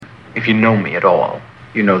If you know me at all,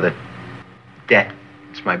 you know that death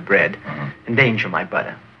is my bread and danger my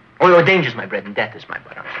butter. Or danger's my bread and death is my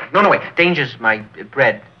butter. I'm sorry. No, wait. Danger's my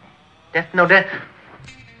bread. Death No,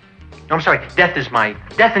 I'm sorry. Death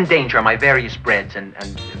and danger are my various breads and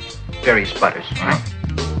various butters. Right?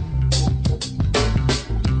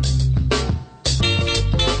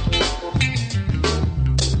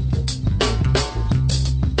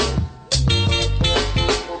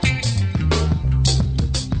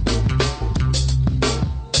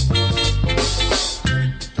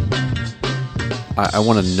 I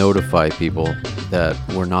want to notify people that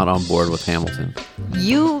we're not on board with Hamilton.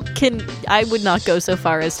 I would not go so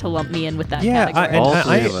far as to lump me in with that category.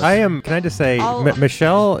 I am. Can I just say,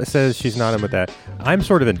 Michelle says she's not in with that. I'm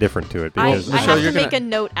sort of indifferent to it because I have to make a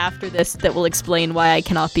note after this that will explain why I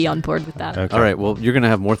cannot be on board with that. Okay. All right. Well, you're going to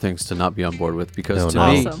have more things to not be on board with because No,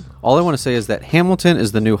 to me, Awesome. all I want to say is that Hamilton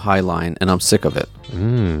is the new High Line, and I'm sick of it.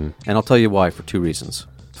 And I'll tell you why for two reasons.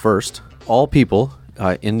 First, all people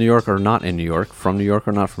in New York or not in New York, from New York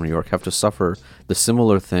or not from New York, have to suffer the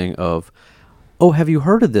similar thing of, oh, have you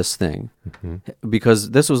heard of this thing? Because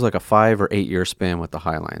this was like a 5 or 8 year span with the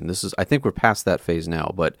High Line. I think we're past that phase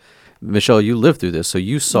now, but Michelle, you lived through this, so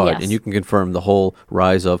you saw it, and you can confirm the whole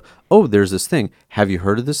rise of, oh, there's this thing. Have you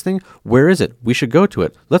heard of this thing? Where is it? We should go to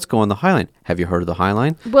it. Let's go on the High Line. Have you heard of the High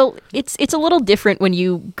Line? Well, it's a little different when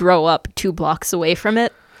you grow up 2 blocks away from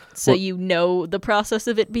it, so you know the process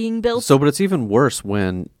of it being built. So, but it's even worse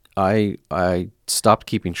when I stopped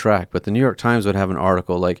keeping track, but the New York Times would have an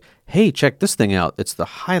article like, hey, check this thing out. It's the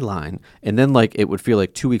High Line. And then like it would feel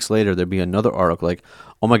like 2 weeks later, there'd be another article like,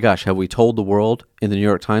 oh my gosh, have we told the world in the New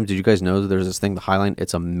York Times? Did you guys know that there's this thing, the High Line?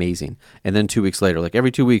 It's amazing. And then 2 weeks later, like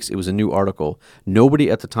every 2 weeks, it was a new article.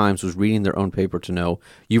 Nobody at the Times was reading their own paper to know,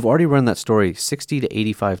 you've already run that story 60 to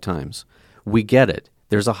 85 times. We get it.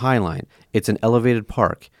 There's a High Line. It's an elevated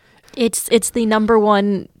park. It's the number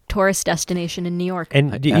one tourist destination in New York.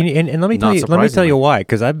 And let me tell you why,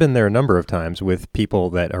 because I've been there a number of times with people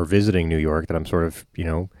that are visiting New York that I'm sort of,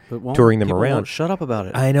 touring them around. Won't shut up about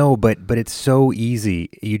it. I know, but it's so easy.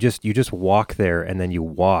 You just walk there and then you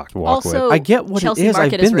walk also, with. I get what Chelsea it is.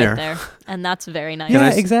 Market I've been is right there. and that's very nice. Yeah,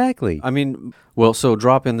 exactly. I mean, well, so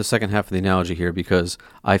drop in the second half of the analogy here because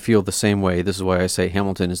I feel the same way. This is why I say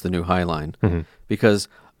Hamilton is the new High Line. Because,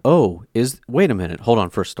 wait a minute. Hold on,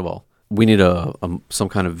 first of all. We need some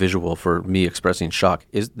kind of visual for me expressing shock.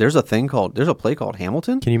 There's a play called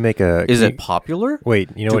Hamilton? Can you make Is it popular?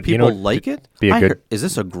 Wait, Do people like it? Is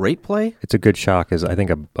this a great play? It's a good shock. Is I think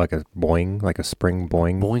a boing, like a spring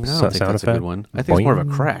boing. Boing. I don't think that's a good one. I think it's more of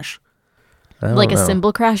a crash. Like a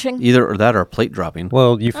cymbal crashing? Either that or a plate dropping.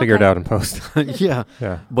 Well, you figure it out in post. Yeah.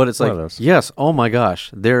 But it's like, yes, oh my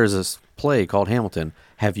gosh, there is this play called Hamilton.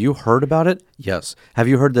 Have you heard about it? Yes. Have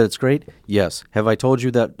you heard that it's great? Yes. Have I told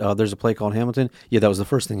you that there's a play called Hamilton? Yeah, that was the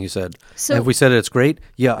first thing you said. So have we said it's great?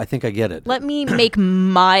 Yeah, I think I get it. Let me make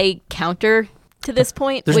my counter to this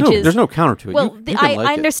point, there's no counter to it. Well,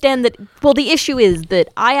 I understand that. Well, the issue is that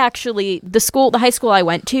the high school I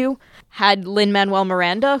went to had Lin-Manuel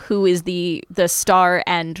Miranda, who is the star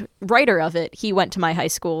and writer of it. He went to my high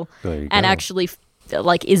school and actually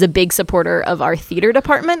is a big supporter of our theater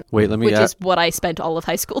department. Wait, which is what I spent all of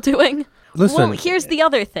high school doing. Listen, well, here's the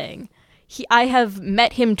other thing. I have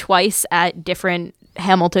met him twice at different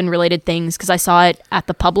Hamilton-related things because I saw it at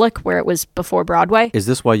the Public where it was before Broadway. Is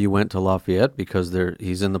this why you went to Lafayette? Because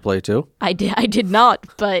he's in the play too? I did not,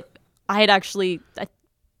 but I had actually...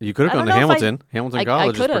 You could have gone to Hamilton. Hamilton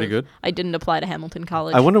College is pretty good. I didn't apply to Hamilton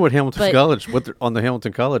College. I wonder what Hamilton College, on the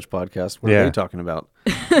Hamilton College podcast, what are they talking about?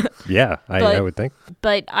 Yeah, I would think.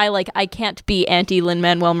 But I can't be anti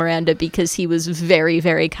Lin-Manuel Miranda because he was very,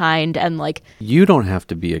 very kind and You don't have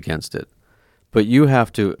to be against it, but you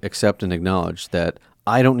have to accept and acknowledge that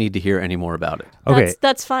I don't need to hear any more about it. Okay.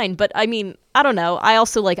 That's fine, but I mean, I don't know. I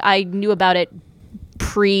also I knew about it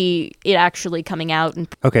pre it actually coming out.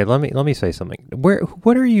 Okay, let me say something.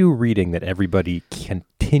 What are you reading that everybody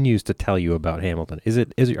continues to tell you about Hamilton?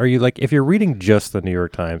 Are you if you're reading just the New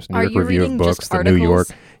York Times, New York Review of Books, the New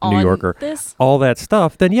Yorker, all that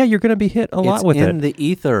stuff, then yeah, you're going to be hit a lot with it. It's in the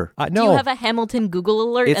ether. No. Do you have a Hamilton Google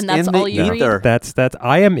alert and that's all you read? That's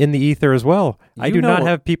I am in the ether as well. I do not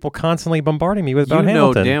have people constantly bombarding me about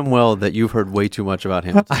Hamilton. You know damn well that you've heard way too much about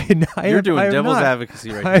Hamilton. You're doing devil's advocacy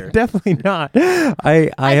right here. I'm definitely not. I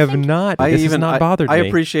have not. This has not bothered me. I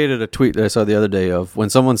appreciated a tweet that I saw the other day of when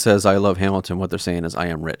someone says I love Hamilton, what they're saying is I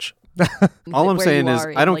am rich. All I'm saying is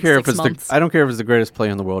I don't care if it's the greatest play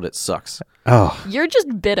in the world. It sucks. Oh, you're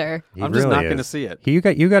just bitter. I'm just not going to see it. You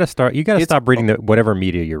got to stop reading whatever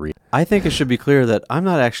media you read. I think it should be clear that I'm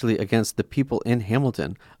not actually against the people in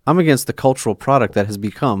Hamilton. I'm against the cultural product that has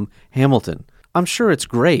become Hamilton. I'm sure it's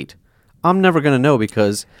great. I'm never going to know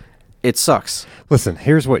because it sucks. Listen,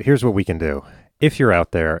 here's what we can do. If you're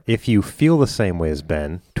out there, if you feel the same way as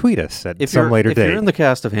Ben, tweet us at some later date. If you're in the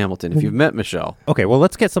cast of Hamilton, if you've met Michelle. Okay, well,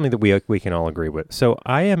 let's get something that we can all agree with. So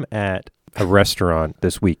I am at a restaurant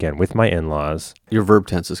this weekend with my in-laws. Your verb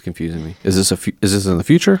tense is confusing me. Is this in the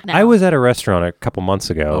future? No. I was at a restaurant a couple months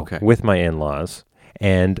ago with my in-laws,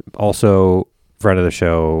 and also friend of the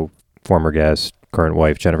show, former guest, current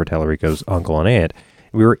wife, Jennifer Tallarico's uncle and aunt.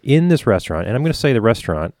 We were in this restaurant, and I'm going to say the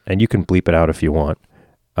restaurant, and you can bleep it out if you want.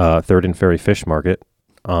 Third and Ferry Fish Market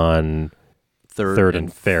on Third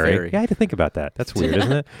and Ferry. Yeah, I had to think about that. That's weird,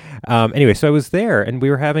 isn't it? Anyway, so I was there, and we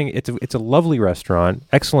were having, it's a lovely restaurant,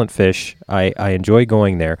 excellent fish. I enjoy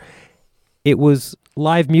going there. It was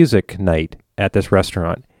live music night at this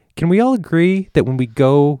restaurant. Can we all agree that when we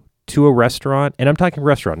go to a restaurant, and I'm talking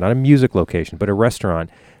restaurant, not a music location, but a restaurant,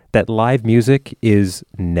 that live music is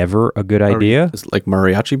never a good idea? It's like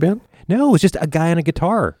mariachi band? No, it's just a guy on a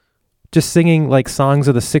guitar. Just singing like songs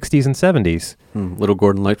of the 60s and 70s. Little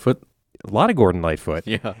Gordon Lightfoot. A lot of Gordon Lightfoot.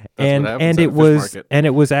 Yeah, and it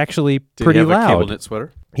was actually pretty Did he have loud. a cable knit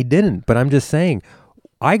sweater? He didn't, but I'm just saying,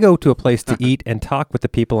 I go to a place to eat and talk with the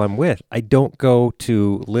people I'm with. I don't go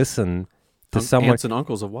to listen to someone. Aunts and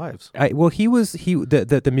uncles of wives.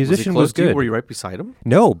 The musician was good. Were you right beside him?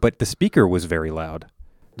 No, but the speaker was very loud.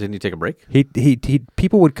 Didn't he take a break? He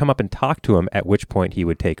people would come up and talk to him, at which point he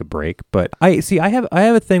would take a break. But I have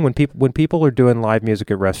a thing when people are doing live music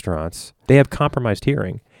at restaurants, they have compromised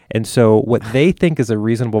hearing. And so what they think is a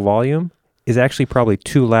reasonable volume is actually probably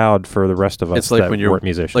too loud for the rest of us that weren't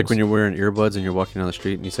musicians. Like when you're wearing earbuds and you're walking down the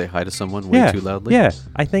street and you say hi to someone way too loudly? Yeah,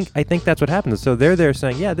 I think that's what happens. So they're there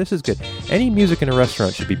saying, yeah, this is good. Any music in a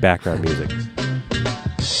restaurant should be background music.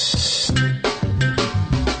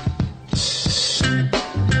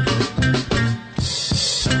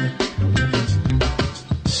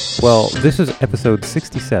 Well, this is episode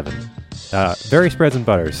 67. Very Spreads and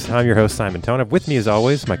Butters. I'm your host, Simon Tona. With me, as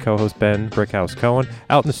always, my co-host, Ben Brickhouse Cohen.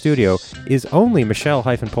 Out in the studio is only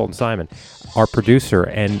Michelle-Polton-Simon, our producer,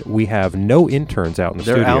 and we have no interns out in the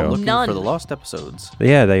studio. They're out looking None. for the lost episodes.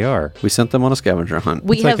 Yeah, they are. We sent them on a scavenger hunt.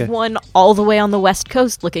 We have one all the way on the West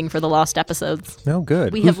Coast looking for the lost episodes. No,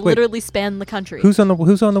 good. We have literally spanned the country. Who's on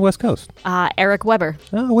the West Coast? Eric Weber.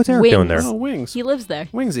 Oh, what's Eric Wings. doing there? Oh, Wings. He lives there.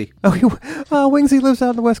 Wingsy. Oh, Wingsy lives out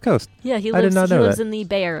on the West Coast. Yeah, he I did lives. not know He lives that. in the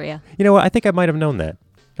Bay Area. You know what? I think I might have known that.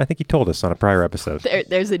 I think he told us on a prior episode.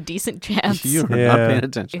 There's a decent chance. You're not paying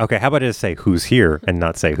attention. Okay, how about I just say who's here and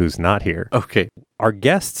not say who's not here? Okay. Our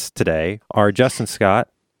guests today are Justin Scott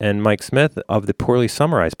and Mike Smith of the Poorly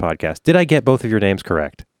Summarized podcast. Did I get both of your names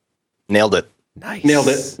correct? Nailed it. Nice. Nailed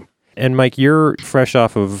it. And Mike, you're fresh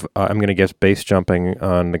off of, I'm going to guess, base jumping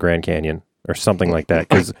on the Grand Canyon or something like that,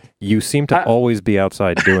 because you seem to always be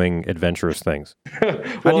outside doing adventurous things.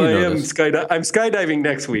 Well, I'm skydiving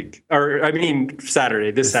next week, Saturday,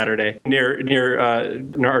 this Saturday, near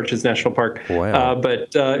Arches National Park. Wow.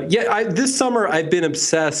 This summer I've been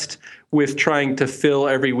obsessed with trying to fill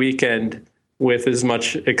every weekend with as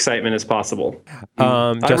much excitement as possible.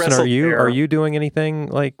 Justin, are you doing anything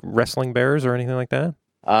like wrestling bears or anything like that?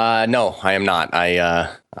 No, I am not. I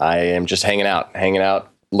am just hanging out,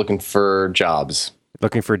 looking for jobs.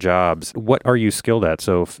 Looking for jobs. What are you skilled at?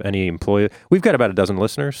 So if any employee, we've got about a dozen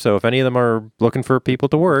listeners. So if any of them are looking for people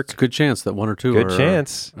to work, It's a good chance that one or two good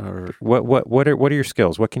chance. What are your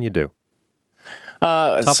skills? What can you do?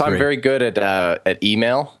 So I'm very good at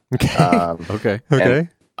email. Okay. Okay.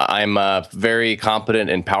 I'm very competent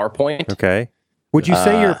in PowerPoint. Okay. Would you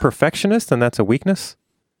say you're a perfectionist and that's a weakness?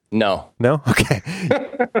 No. No? Okay.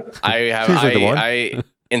 I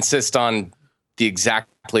insist on the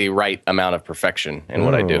exactly right amount of perfection in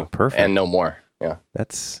what I do. Perfect. And no more. Yeah.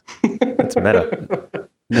 That's meta.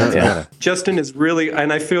 Yeah. Justin is really,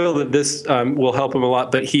 and I feel that this will help him a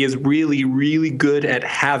lot, but he is really, really good at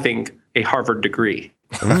having a Harvard degree.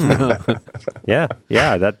 Yeah.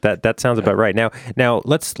 That sounds about right. Now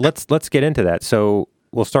let's get into that. So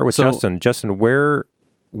we'll start with Justin. Justin, where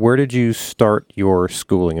did you start your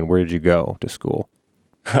schooling and where did you go to school?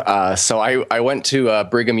 So I went to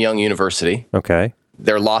Brigham Young University. Okay.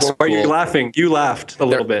 Their law school. Why are you laughing? You laughed a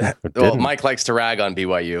little bit. Well, Mike likes to rag on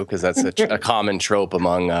BYU because that's a common trope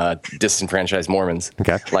among disenfranchised Mormons,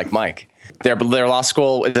 like Mike. Their law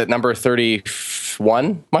school is at number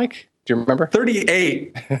 31, Mike? Do you remember?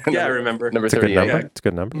 38. Yeah, I remember. Number It's a 38. good number. It's a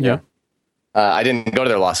good number. Yeah. I didn't go to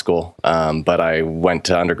their law school, but I went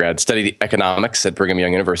to undergrad, studied economics at Brigham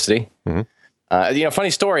Young University. Mm-hmm. Funny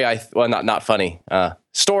story. Not funny.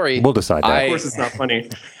 Story. We'll decide that. Of course, it's not funny.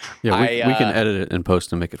 Yeah, we can edit it and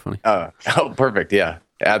post and make it funny. Oh, perfect. Yeah.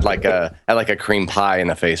 Add like a cream pie in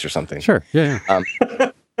the face or something. Sure. Yeah.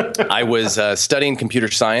 I was studying computer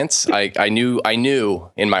science. I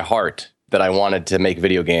knew in my heart that I wanted to make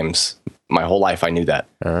video games. My whole life, I knew that.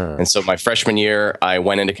 And so my freshman year, I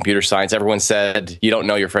went into computer science. Everyone said, you don't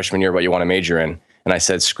know your freshman year what you want to major in. And I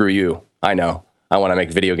said, screw you. I know. I want to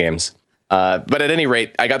make video games. But at any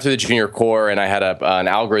rate, I got through the junior core, and I had an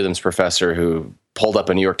algorithms professor who pulled up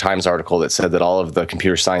a New York Times article that said that all of the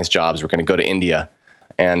computer science jobs were going to go to India.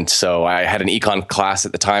 And so I had an econ class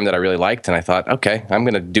at the time that I really liked, and I thought, okay, I'm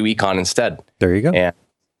going to do econ instead. There you go. And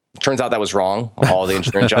turns out that was wrong. All the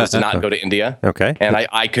engineering jobs did not go to India. Okay. And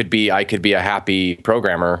I could be a happy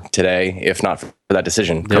programmer today if not for that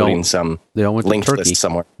decision, coding some linked list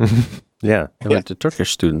somewhere. Yeah. They went to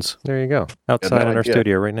Turkish students. There you go. Outside in our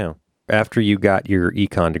studio right now. After you got your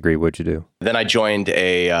econ degree, what'd you do? Then I joined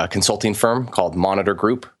a consulting firm called Monitor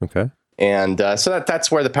Group. Okay. And so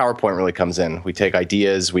that's where the PowerPoint really comes in. We take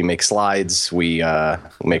ideas, we make slides, we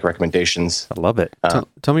make recommendations. I love it.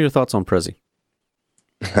 Tell me your thoughts on Prezi.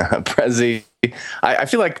 Prezi. I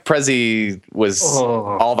feel like Prezi was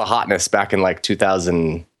all the hotness back in like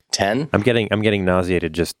 2010. I'm getting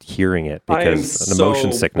nauseated just hearing it because the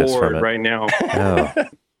motion sickness from it right now. Oh.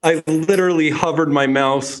 I literally hovered my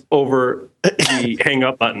mouse over the hang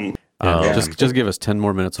up button. Just give us 10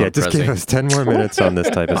 more minutes on Prezi. Just give us 10 more minutes on this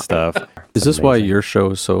type of stuff. Is this why your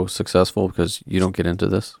show is so successful? Because you don't get into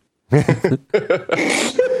this?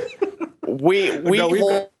 We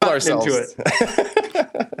hold ourselves into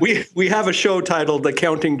it. We have a show titled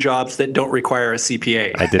Accounting Jobs That Don't Require a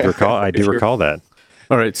CPA. I do recall that.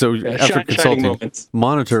 All right, so after consulting,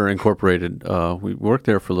 Monitor Incorporated, we worked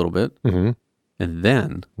there for a little bit. Mm-hmm. And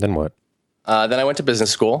then what? Then I went to business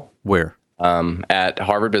school. Where? At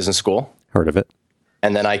Harvard Business School. Heard of it.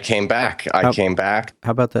 And then I came back. How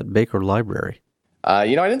about that Baker Library? I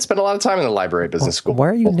didn't spend a lot of time in the library at business school. Why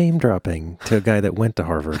are you name dropping to a guy that went to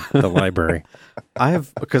Harvard, the library?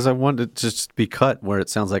 Because I wanted to just be cut where it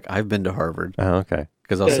sounds like I've been to Harvard. Oh, okay.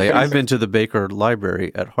 Because I'll say, I've been to the Baker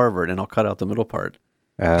Library at Harvard, and I'll cut out the middle part.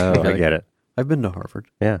 Oh, I get it. I've been to Harvard.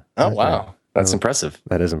 Yeah. Oh, wow. That's impressive.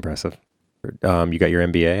 That is impressive. You got your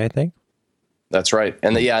MBA, I think? That's right.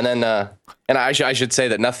 And I should say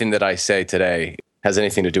that nothing that I say today has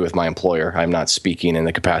anything to do with my employer. I'm not speaking in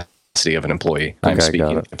the capacity of an employee. I'm speaking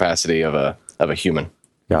in the capacity of a human.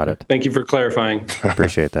 Got it. Thank you for clarifying.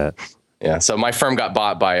 Appreciate that. Yeah. So my firm got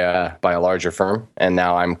bought by a larger firm, and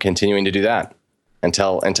now I'm continuing to do that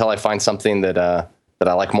until I find something that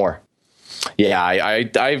I like more. Yeah.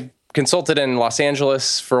 I've consulted in Los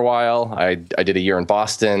Angeles for a while. I did a year in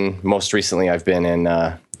Boston. Most recently, I've been in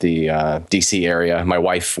the DC area. My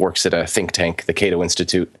wife works at a think tank, the Cato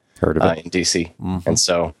Institute. Heard of it. In DC. Mm-hmm. And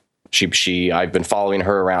so I've been following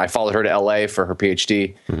her around. I followed her to LA for her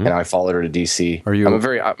PhD, and I followed her to DC.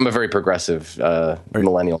 I'm a very progressive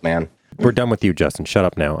millennial man. We're done with you, Justin. Shut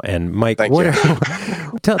up now. And Mike,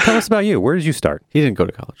 tell us about you. Where did you start? He didn't go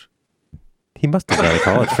to college. He must have gone to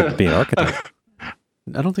college for being an architect.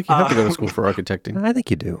 I don't think you have to go to school for architecting. I think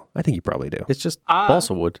you do. I think you probably do. It's just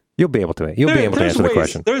balsa wood. You'll be able to answer the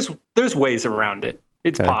question. There's ways around it.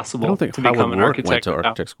 It's possible I don't think to become an architect. Went to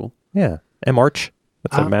architect school. Yeah. M-Arch.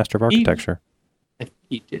 That's a Master of Architecture.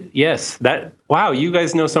 Yes. Wow, you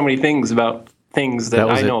guys know so many things about things that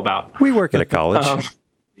I know about. We work at a college.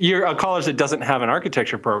 You're a college that doesn't have an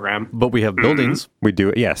architecture program. But we have buildings. We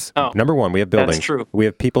do, yes. Oh, number one, we have buildings. That's true. We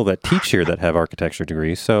have people that teach here that have architecture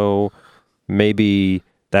degrees, so maybe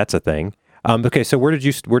that's a thing. Okay, so where did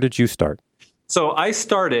you start? So I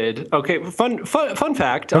started, fun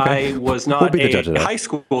fact, okay. I was not a high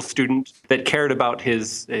school student that cared about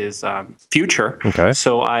his future. Okay.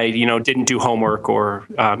 So I, didn't do homework or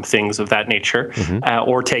things of that nature,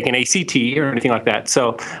 or take an ACT or anything like that.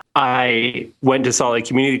 So I went to Salt Lake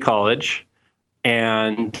Community College,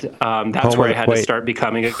 and that's where I had to start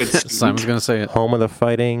becoming a good student. Simon's going to say it. Home of the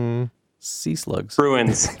Fighting Sea Slugs.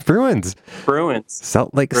 Bruins.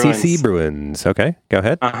 Salt Lake CC Bruins. Okay, go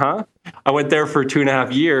ahead. I went there for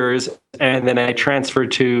 2.5 years, and then I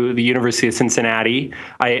transferred to the University of Cincinnati.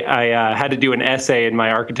 I had to do an essay in my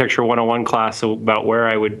Architecture 101 class about where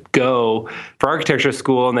I would go for architecture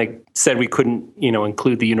school, and they said we couldn't,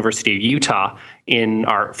 include the University of Utah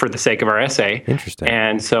for the sake of our essay. Interesting.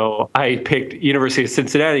 And so I picked University of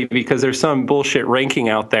Cincinnati because there's some bullshit ranking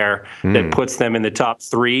out there that puts them in the top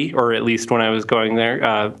 3, or at least when I was going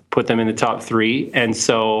there, put them in the top 3. And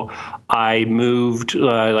so I moved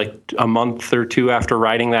like a month or 2 after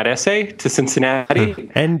writing that essay to Cincinnati.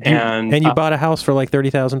 And you bought a house for like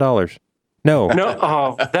 $30,000. No.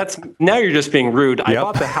 Oh, now you're just being rude. I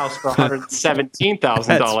bought the house for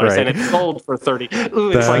 $117,000 and it sold for $30,000.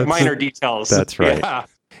 Ooh, it's like minor details. That's right. Yeah.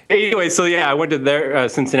 Anyway, so I went to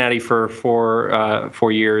Cincinnati for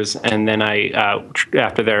 4 years, and then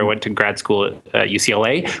after there I went to grad school at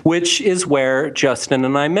UCLA, which is where Justin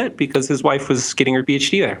and I met because his wife was getting her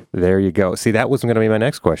PhD there. There you go. See, that was going to be my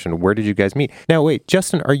next question. Where did you guys meet? Now, wait,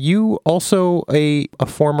 Justin, are you also a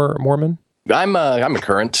former Mormon? I'm a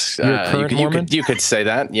current. You're a current Mormon? You could say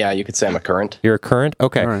that. Yeah, you could say I'm a current. You're a current?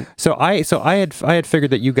 Okay. Right. So I had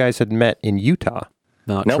figured that you guys had met in Utah.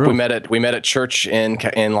 Not Nope, true. we met at church in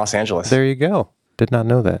Los Angeles. There you go. Did not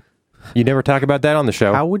know that. You never talk about that on the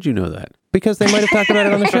show. How would you know that? Because they might have talked about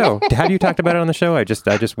it on the show. Have you talked about it on the show? I just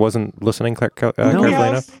wasn't listening carefully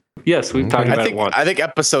enough. Yes, we've talked about it once. I think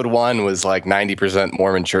episode 1 was like 90%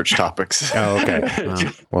 Mormon church topics. Oh, okay.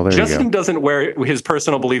 Well, there Justin you go. doesn't wear his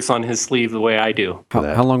personal beliefs on his sleeve the way I do.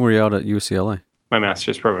 How long were you out at UCLA? My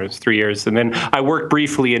master's program was 3 years. And then I worked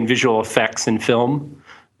briefly in visual effects and film.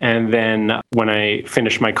 And then when I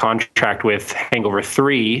finished my contract with Hangover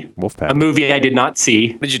 3, Wolfpack. a movie I did not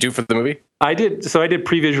see. What did you do for the movie? I did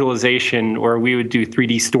pre-visualization where we would do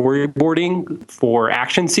 3D storyboarding for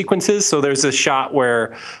action sequences. So there's a shot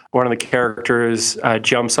where one of the characters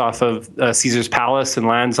jumps off of Caesar's Palace and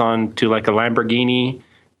lands onto like a Lamborghini.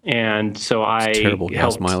 And so I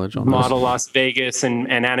helped model Las Vegas and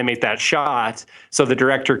animate that shot so the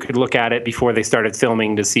director could look at it before they started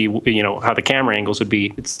filming to see, how the camera angles would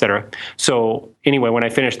be, et cetera. So anyway, when I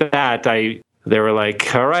finished that, they were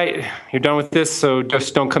like, all right, you're done with this, so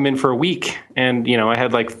just don't come in for a week. And, I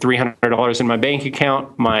had like $300 in my bank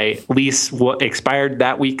account. My lease expired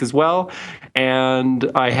that week as well.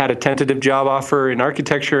 And I had a tentative job offer in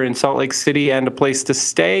architecture in Salt Lake City and a place to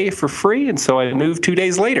stay for free. And so I moved 2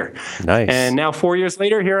 days later. Nice. And now 4 years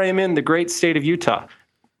later, here I am in the great state of Utah.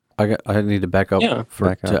 I need to back up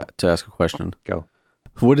to ask a question. Go.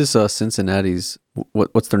 What is Cincinnati's?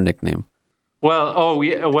 What's their nickname? Well,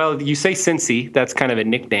 you say Cincy. That's kind of a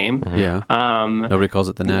nickname. Yeah. Nobody calls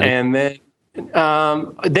it the Natty. And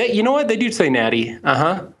then, you know what? They do say Natty.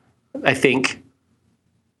 I think.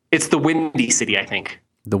 It's the Windy City, I think.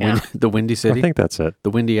 The Windy City? I think that's it. The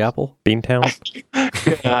Windy Apple? Beantown?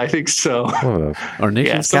 Yeah, I think so. Our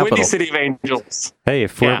nation's the capital. Windy City of Angels. Hey,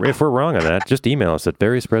 if we're wrong on that, just email us at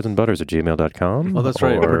berriesbreadsandbutters@gmail.com. Oh, that's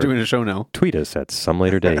right. We're doing a show now. Tweet us at some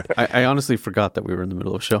later date. I honestly forgot that we were in the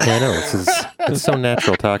middle of a show. Yeah, I know. It's so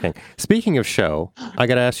natural talking. Speaking of show, I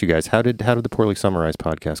got to ask you guys, how did the Poorly Summarized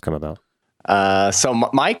podcast come about? So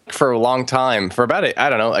Mike, for a long time, for about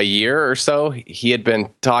a year or so, he had been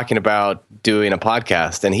talking about doing a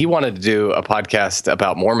podcast, and he wanted to do a podcast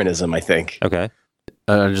about Mormonism, I think. Okay.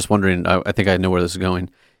 I'm just wondering, I think I know where this is going.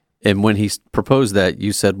 And when he proposed that,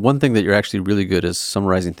 you said one thing that you're actually really good is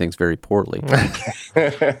summarizing things very poorly.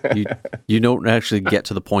 you don't actually get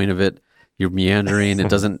to the point of it. You're meandering. It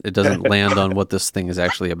doesn't land on what this thing is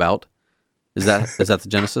actually about. Is that the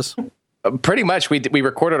genesis? Pretty much. We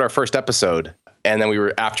recorded our first episode, and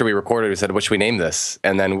then after we recorded, we said, what should we name this?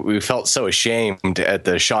 And then we felt so ashamed at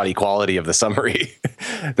the shoddy quality of the summary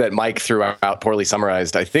that Mike threw out Poorly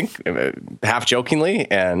Summarized, I think, half jokingly,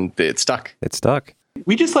 and it stuck. It stuck.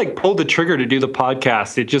 We just pulled the trigger to do the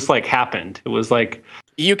podcast. It just happened. It was like...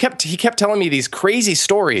 He kept telling me these crazy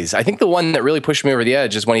stories. I think the one that really pushed me over the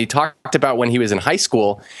edge is when he talked about when he was in high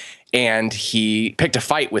school and he picked a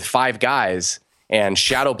fight with 5 guys and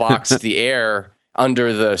shadow boxed the air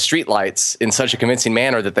under the streetlights in such a convincing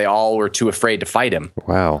manner that they all were too afraid to fight him.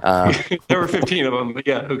 Wow. There were 15 of them, but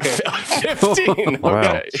yeah, okay. 15? Wow.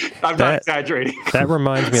 Okay. I'm not exaggerating. That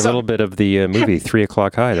reminds me a little bit of the movie 3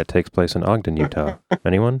 O'Clock High that takes place in Ogden, Utah.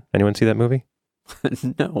 Anyone see that movie?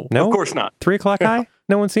 No. No? Of course not. 3 O'Clock High?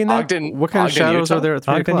 No one's seen that? Ogden, What kind of shadows Utah? are there at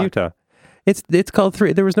 3 Ogden, o'clock? Utah. It's called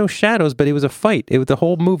 3. There was no shadows, but it was a fight. The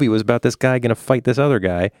whole movie was about this guy going to fight this other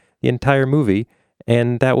guy, the entire movie,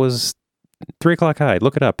 and that was 3 O'Clock High.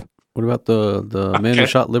 Look it up. What about the man who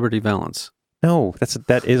shot Liberty Valance? No,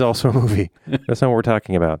 that is also a movie. That's not what we're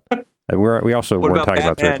talking about. We also What weren't about talking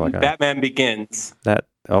about 3 O'Clock High. Batman Begins? That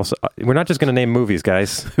also, we're not just going to name movies,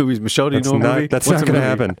 guys. Michelle, do you know a movie? That's What's not a going to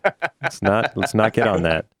movie? happen. Let's not get on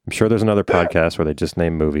that. I'm sure there's another podcast where they just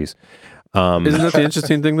name movies. Isn't that the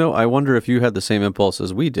interesting thing, though? I wonder if you had the same impulse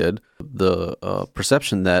as we did, the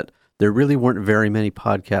perception that there really weren't very many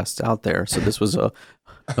podcasts out there. So this was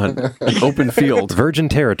an open field. Virgin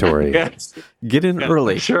territory. Yes. Get in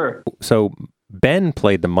early. Sure. So Ben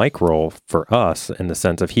played the mic role for us in the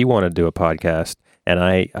sense of he wanted to do a podcast, and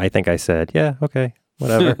I think I said, yeah, okay,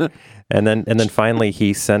 whatever. and then finally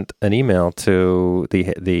he sent an email to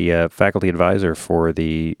the faculty advisor for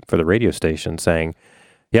the radio station saying,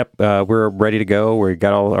 Yep, we're ready to go. We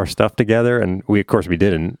got all our stuff together, and we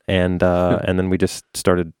didn't, and then we just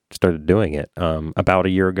started doing it about a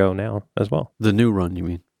year ago now as well. The new run, you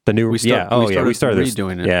mean? The new, we started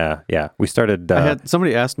redoing it. Yeah. We started. I had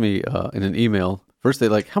somebody asked me in an email. First, they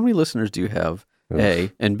how many listeners do you have?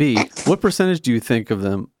 A, and B, what percentage do you think of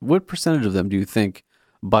them? What percentage of them do you think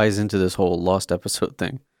buys into this whole lost episode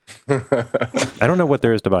thing? I don't know what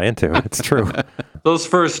there is to buy into. It's true. Those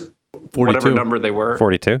first 42. Whatever number they were.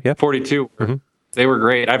 42, yeah. 42. Mm-hmm. They were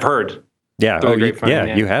great. I've heard. Yeah.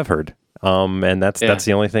 You have heard. And that's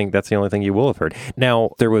the only thing you will have heard.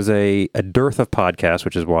 Now, there was a dearth of podcasts,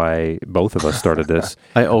 which is why both of us started this.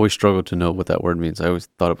 I always struggled to know what that word means. I always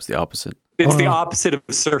thought it was the opposite. It's the opposite of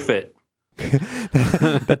surf it.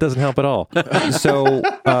 That doesn't help at all. So,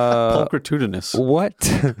 pulchritudinous. What?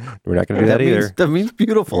 We're not going to do that either. That means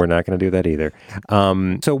beautiful. We're not going to do that either.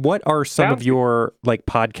 So, what are some of your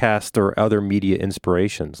podcast or other media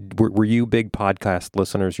inspirations? Were you big podcast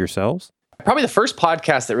listeners yourselves? Probably the first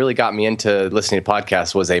podcast that really got me into listening to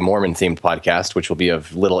podcasts was a Mormon-themed podcast, which will be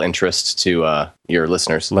of little interest to your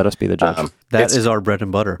listeners. Let us be the judge. That is our bread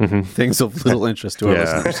and butter. Mm-hmm. Things of little interest to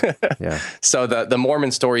our listeners. Yeah. So the Mormon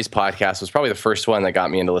Stories podcast was probably the first one that got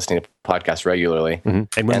me into listening to podcasts regularly.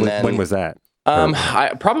 Mm-hmm. And when was that?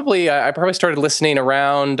 I probably started listening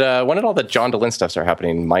around when did all the John DeLynn stuff start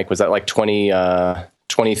happening? Mike, was that like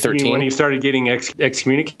 2013? When he started getting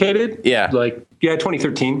excommunicated? Yeah.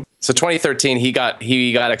 2013. So 2013, he got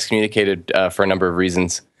excommunicated for a number of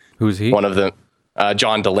reasons. Who's he? One of them,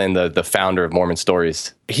 John DeLynn, the founder of Mormon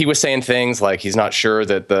Stories. He was saying things like he's not sure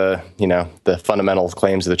that the fundamental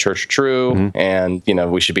claims of the church are true, mm-hmm.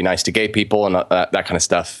 and we should be nice to gay people and that kind of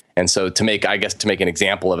stuff. And so to make an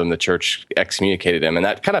example of him, the church excommunicated him, and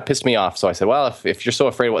that kind of pissed me off. So I said, well, if you're so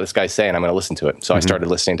afraid of what this guy's saying, I'm going to listen to it. So I started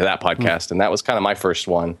listening to that podcast, and that was kind of my first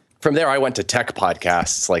one. From there, I went to tech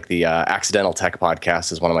podcasts, like the Accidental Tech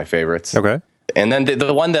podcast is one of my favorites. Okay. And then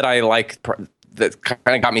the one that I like that kind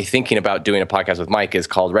of got me thinking about doing a podcast with Mike is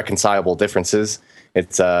called Reconcilable Differences.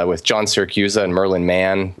 It's with John Siracusa and Merlin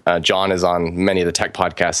Mann. John is on many of the tech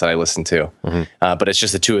podcasts that I listen to. Mm-hmm. But it's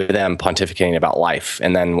just the two of them pontificating about life.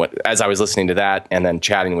 And then as I was listening to that and then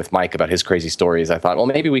chatting with Mike about his crazy stories, I thought, well,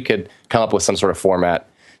 maybe we could come up with some sort of format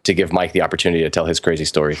to give Mike the opportunity to tell his crazy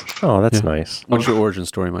stories. Oh, that's nice. What's your origin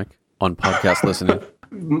story, Mike, on podcast listening?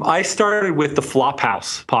 I started with the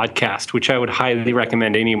Flophouse podcast, which I would highly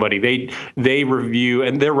recommend anybody. They review,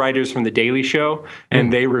 and they're writers from The Daily Show,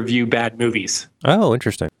 and they review bad movies. Oh,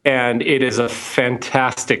 interesting. And it is a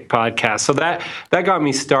fantastic podcast. So that got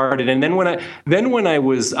me started. And then when I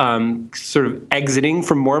was sort of exiting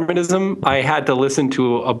from Mormonism, I had to listen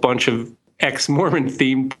to a bunch of ex-Mormon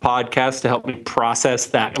themed podcasts to help me process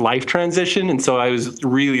that life transition. And so I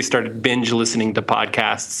really started binge listening to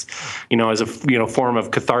podcasts, as a form of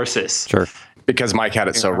catharsis. Sure. Because Mike had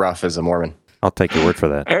it so rough as a Mormon. I'll take your word for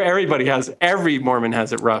that. Every Mormon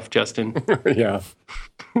has it rough, Justin. Yeah.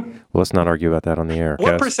 Well, let's not argue about that on the air.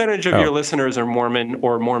 What percentage of your listeners are Mormon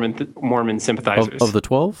or Mormon sympathizers? Of the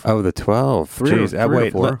 12? Oh, the 12. Three wait,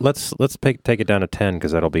 or four. Let's take it down to 10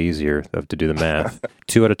 because that'll be easier to do the math.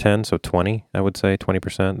 2 out of 10, so 20, I would say,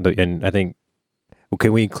 20%. And I think,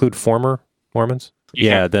 can we include former Mormons?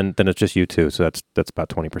 Yeah, then it's just you two, so that's about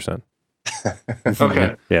 20%.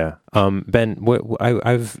 Okay. Yeah.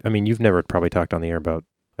 Ben, you've never probably talked on the air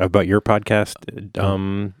about your podcast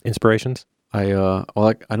inspirations. I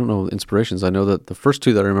don't know inspirations. I know that the first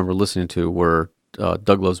two that I remember listening to were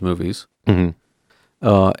Doug Loves Movies, mm-hmm.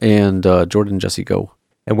 And Jordan and Jesse Go.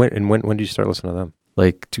 And when did you start listening to them?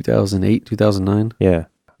 Like 2008, 2009. Yeah,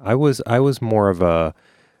 I was more of a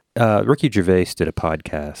Ricky Gervais did a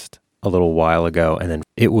podcast a little while ago, and then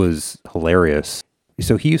it was hilarious.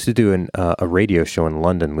 So he used to do a radio show in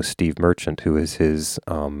London with Steve Merchant, who is his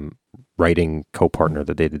writing co-partner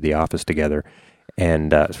that they did The Office together,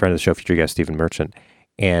 and a friend of the show, future guest Stephen Merchant.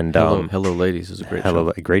 And Hello Ladies is a great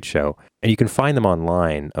show. A great show. And you can find them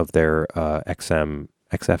online of their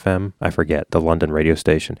XFM, I forget, the London radio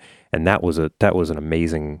station. And that was an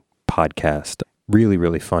amazing podcast. Really,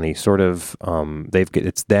 really funny. Sort of,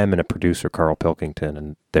 it's them and a producer, Carl Pilkington,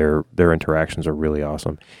 and their interactions are really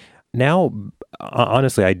awesome. Now,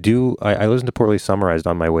 honestly, I listen to Poorly Summarized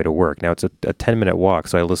on my way to work. Now, it's a 10-minute walk,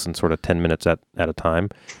 so I listen sort of 10 minutes at a time.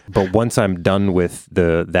 But once I'm done with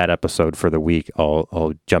that episode for the week,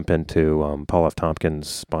 I'll jump into Paul F. Tompkins'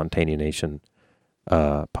 Spontaneation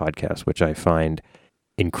podcast, which I find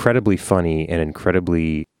incredibly funny and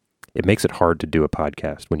incredibly it makes it hard to do a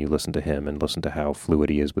podcast when you listen to him and listen to how fluid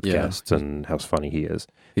he is with guests and how funny he is.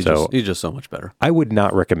 He's just so much better. I would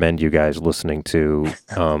not recommend you guys listening to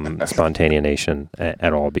Spontanea Nation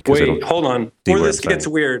at all because wait, hold on. Before this gets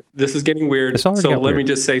weird, this is getting weird. So let me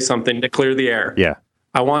just say something to clear the air. Yeah.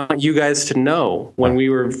 I want you guys to know when we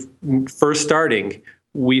were first starting,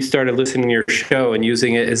 we started listening to your show and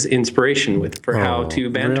using it as inspiration for how to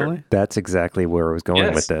banter. Really? That's exactly where I was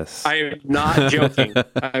going with this. I'm not joking.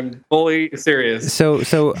 I'm fully serious. So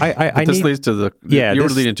I this need, leads to the you were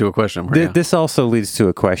leading to a question. This also leads to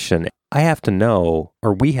a question. I have to know,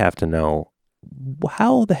 or we have to know,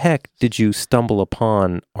 how the heck did you stumble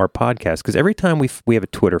upon our podcast? Because every time we have a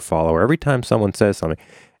Twitter follower, every time someone says something,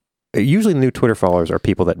 usually the new Twitter followers are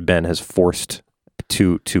people that Ben has forced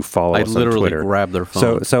to follow us on Twitter. I literally grab their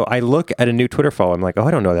phone. So I look at a new Twitter follower. I'm like, oh,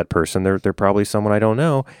 I don't know that person. They're probably someone I don't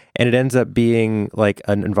know. And it ends up being like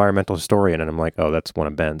an environmental historian. And I'm like, oh, that's one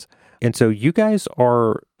of Ben's. And so you guys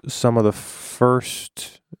are some of the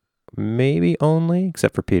first, maybe only,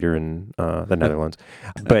 except for Peter in the Netherlands,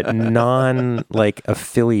 but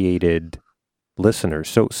affiliated listeners.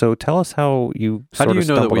 So tell us how you stumbled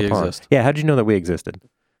that we exist? Yeah, how did you know that we existed?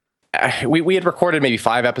 We had recorded maybe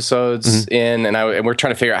 5 episodes in, and we're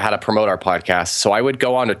trying to figure out how to promote our podcast. So I would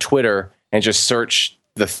go onto Twitter and just search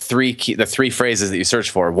the three phrases that you search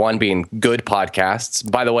for. One being good podcasts.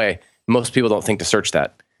 By the way, most people don't think to search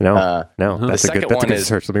that. No, that's a good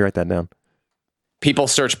search. Let me write that down. People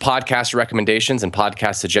search podcast recommendations and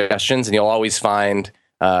podcast suggestions, and you'll always find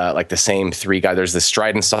like the same 3 guys. There's the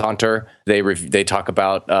Stride and Saunter. They talk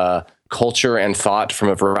about culture and thought from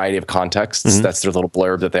a variety of contexts. That's their little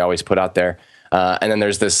blurb that they always put out there. And then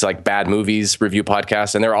there's this like bad movies review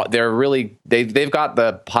podcast, and they're really they've got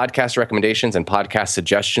the podcast recommendations and podcast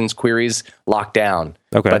suggestions queries locked down.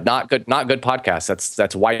 Okay, but not good podcasts.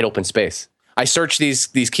 That's wide open space. I search these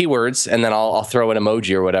keywords, and then I'll throw an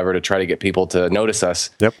emoji or whatever to try to get people to notice us.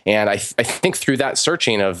 Yep. And I think through that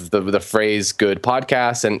searching of the phrase "good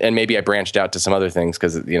podcast," and maybe I branched out to some other things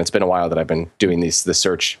because it's been a while that I've been doing the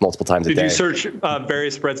search multiple times a day. Did you search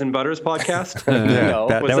Various Breads and Butters podcast? No,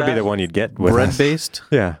 that would be the one you'd get. Bread based,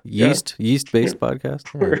 yeast based podcast.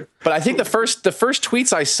 Yeah. But I think the first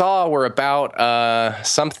tweets I saw were about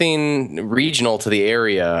something regional to the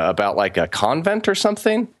area, about like a convent or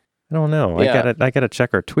something. I don't know. Yeah. I gotta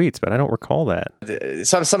check our tweets, but I don't recall that.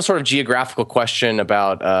 Some sort of geographical question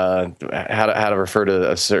about how to refer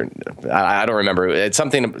to a certain. I don't remember. It's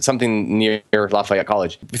something near Lafayette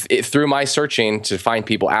College. Through my searching to find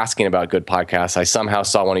people asking about good podcasts, I somehow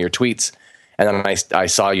saw one of your tweets, and then I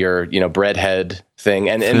saw your breadhead thing,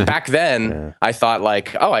 and back then I thought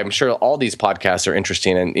like, oh, I'm sure all these podcasts are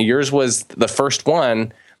interesting, and yours was the first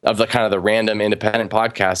one of the kind of the random independent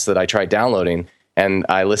podcasts that I tried downloading. And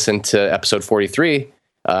I listened to episode 43.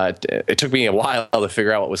 It took me a while to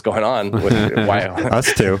figure out what was going on with why.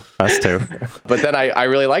 Us too. But then I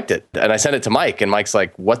really liked it, and I sent it to Mike, and Mike's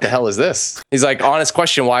like, "What the hell is this?" He's like, "Honest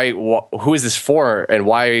question. Who is this for? And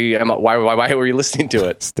why were you listening to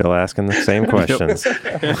it?" Still asking the same questions.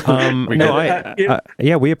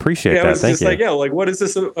 We appreciate that. I was Thank just you. like, like, what is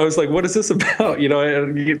this? I was like, what is this about?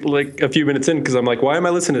 Like a few minutes in, because I'm like, why am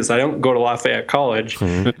I listening to this? I don't go to Lafayette College.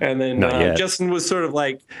 And then Justin was sort of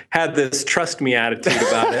like had this trust me attitude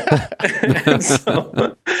about it. And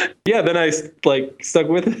so, then I like stuck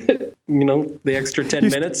with it, the extra 10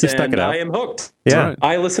 minutes, and I am hooked. Yeah. Right.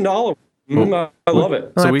 I listen to all of them. I love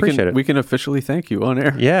it. So I appreciate it. We can officially thank you on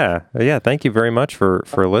air. Yeah. Thank you very much for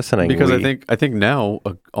listening. Because I think now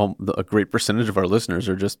a great percentage of our listeners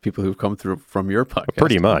are just people who've come through from your podcast.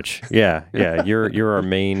 Pretty much. Yeah. You're our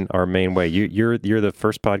main way. You're the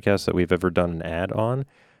first podcast that we've ever done an ad on.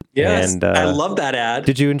 Yes, and, I love that ad.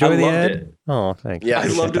 Did you enjoy the ad? It. Oh, thanks. Yeah, I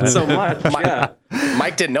loved it so much.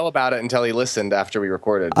 Mike didn't know about it until he listened after we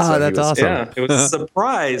recorded. Oh, that's awesome. Yeah, it was a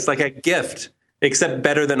surprise, like a gift, except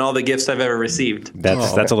better than all the gifts I've ever received.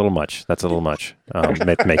 That's a little much.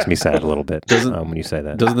 It makes me sad a little bit when you say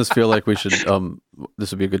that. Doesn't this feel like we should?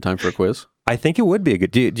 This would be a good time for a quiz. I think it would be a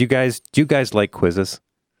good. Do you guys like quizzes?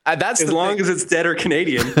 That's as long as it's dead or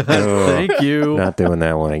Canadian. Thank you. Not doing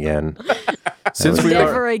that one again.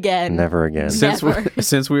 Never again.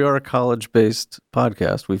 Since we are a college-based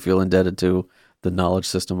podcast, we feel indebted to the knowledge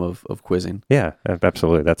system of quizzing. Yeah,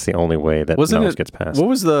 absolutely. That's the only way that knowledge gets passed. What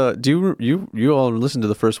was the? Do you all listened to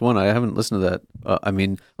the first one? I haven't listened to that.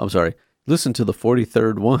 I'm sorry. Listen to the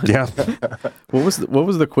 43rd one. Yeah. What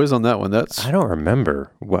was the quiz on that one? I don't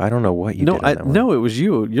remember. Well, I don't know what you did on that one. No, it was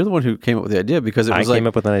you. You're the one who came up with the idea because it was I came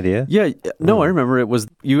up with an idea? Yeah. No, I remember it was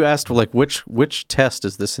you asked like which test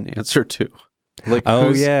is this an answer to? Like,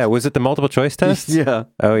 oh yeah, was it the multiple choice test? Yeah.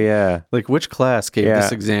 Oh yeah. Like, which class gave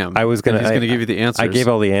this exam? He's gonna give you the answers. I gave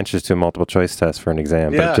all the answers to a multiple choice test for an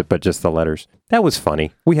exam, but just the letters. That was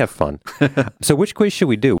funny. We have fun. So which quiz should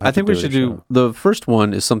we do? I think we should do the first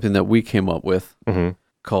one is something that we came up with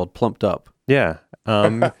called Plumped Up. Yeah.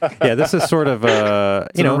 This is sort of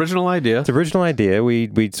an original idea. It's an original idea.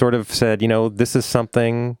 We sort of said, this is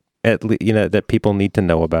something that people need to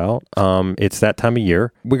know about. It's that time of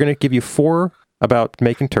year. We're going to give you 4 about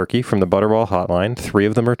making turkey from the Butterball Hotline. 3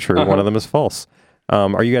 of them are true. 1 of them is false.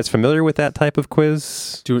 Are you guys familiar with that type of quiz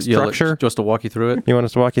structure? Do you want us to walk you through it? You want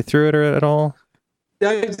us to walk you through it at all?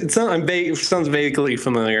 Yeah, it sounds vaguely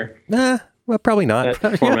familiar. Nah, well, probably not.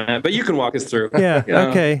 Format, but you can walk us through. Yeah.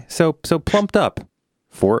 Okay. So Plumped Up.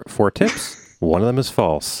 4 tips. 1 of them is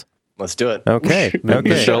false. Let's do it. Okay.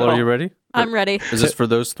 Michelle, are you ready? I'm ready. Is this for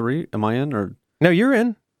those 3? Am I in or? No, you're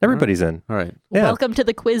in. Everybody's in. All right. Yeah. Welcome to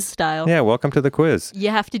the quiz style. Yeah, welcome to the quiz. You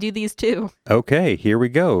have to do these too. Okay, here we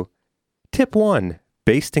go. Tip 1.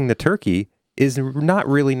 Basting the turkey is not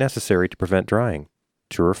really necessary to prevent drying.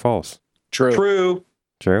 True or false? True.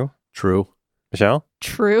 True. Michelle?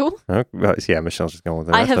 True. Oh, yeah, Michelle's just going with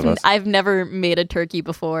the rest of us. I've never made a turkey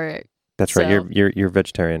before. That's right. You're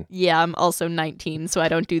vegetarian. Yeah, I'm also 19, so I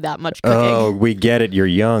don't do that much cooking. Oh, we get it. You're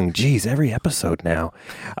young. Geez, every episode now.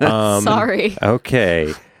 Sorry.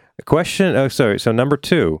 Okay. Question. Oh, sorry. So number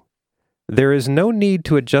 2, there is no need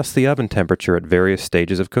to adjust the oven temperature at various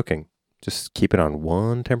stages of cooking. Just keep it on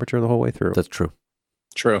one temperature the whole way through. That's true.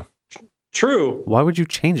 True. Why would you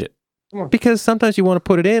change it? Because sometimes you want to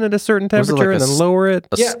put it in at a certain temperature and then lower it.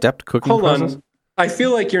 A stepped cooking Hold process? on. I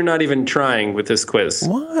feel like you're not even trying with this quiz.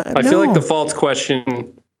 What? I feel like the false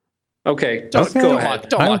question. Okay, go ahead.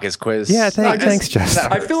 Don't mock his quiz. Yeah, thanks,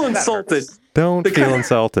 Justin. I feel insulted. Don't feel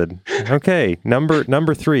insulted. Okay,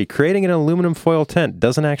 number 3. Creating an aluminum foil tent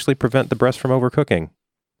doesn't actually prevent the breast from overcooking.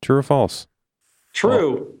 True or false?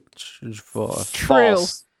 True.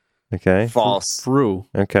 False. Okay. False. True.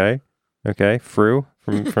 Okay. Fru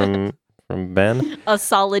from Ben. A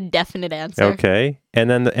solid, definite answer. Okay, and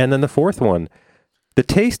then the 4th one. The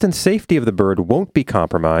taste and safety of the bird won't be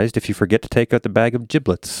compromised if you forget to take out the bag of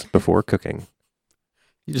giblets before cooking.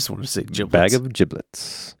 You just want to say giblets. Bag of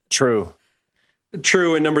giblets. True.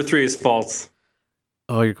 And number 3 is false.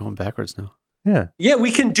 Oh, you're going backwards now. Yeah,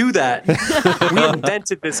 we can do that. We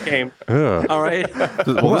invented this game. Ugh. All right.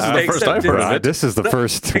 Well, this is the first I've heard of it. This is the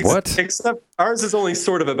first. What? Except ours is only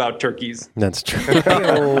sort of about turkeys. That's true.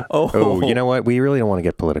 Oh, you know what? We really don't want to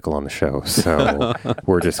get political on the show, so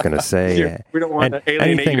we're just going to say we don't want to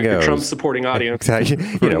alienate your Trump supporting audience. Exactly.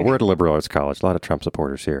 We're at a liberal arts college. A lot of Trump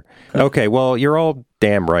supporters here. Okay, well, you're all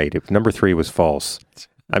damn right. If number 3 was false.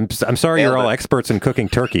 I'm sorry you're all experts in cooking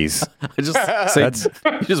turkeys. You just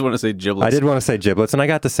want to say giblets. I did want to say giblets, and I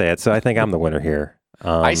got to say it, so I think I'm the winner here.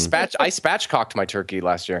 I spatchcocked my turkey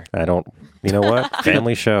last year. I don't. You know what?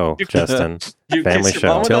 Family show, Justin. Family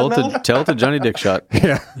show. Tell it to Johnny Dickshot.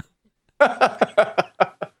 Yeah.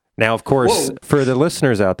 Now, of course, for the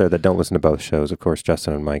listeners out there that don't listen to both shows, of course,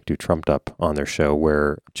 Justin and Mike do Trumped Up on their show,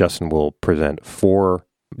 where Justin will present 4.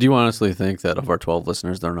 Do you honestly think that of our 12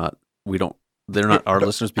 listeners, they're not our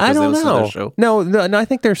listeners because they listen to their show? No, I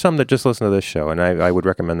think there's some that just listen to this show, and I would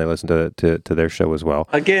recommend they listen to their show as well.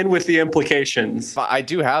 Again, with the implications. I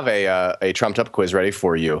do have a Trumped Up quiz ready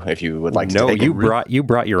for you if you would like to. No, take you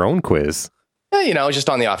brought your own quiz. Just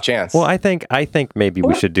on the off chance. Well, I think maybe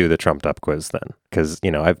we should do the Trumped Up quiz then, because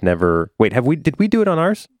I've never. Wait, did we do it on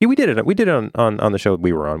ours? Yeah, we did it. We did it on the show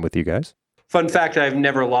we were on with you guys. Fun fact: I've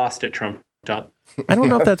never lost at Trumped Up. I don't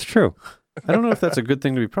know if that's true. I don't know if that's a good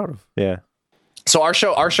thing to be proud of. Yeah. So our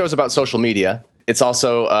show is about social media. It's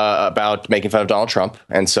also about making fun of Donald Trump.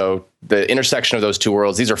 And so the intersection of those 2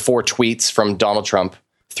 worlds, these are 4 tweets from Donald Trump.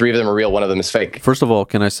 3 of them are real. 1 of them is fake. First of all,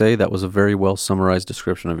 can I say that was a very well summarized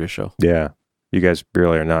description of your show? Yeah. You guys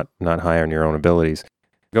really are not high on your own abilities.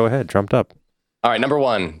 Go ahead. Trumped Up. All right. Number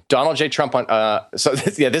 1, Donald J. Trump on.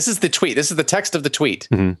 This is the tweet. This is the text of the tweet.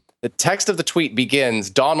 Mm-hmm. The text of the tweet begins,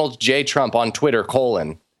 Donald J. Trump on Twitter, :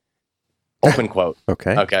 open quote.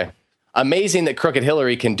 Okay. Amazing that Crooked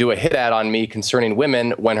Hillary can do a hit ad on me concerning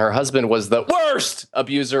women when her husband was the worst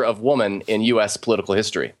abuser of woman in U.S. political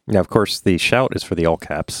history. Now, of course, the shout is for the all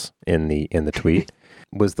caps in the tweet.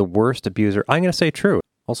 Was the worst abuser. I'm going to say true.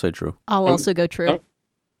 I'll say true. I'll also go true.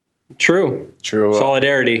 True.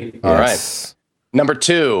 Solidarity. All right. Number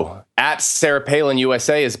 2, at Sarah Palin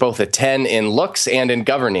USA is both a 10 in looks and in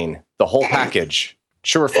governing. The whole package.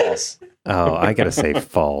 True or false? Oh, I got to say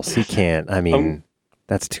false. He can't. I mean,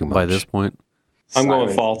 that's too much. By this point, I'm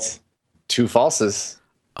going false. 2 falses.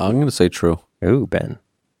 I'm going to say true. Ooh, Ben.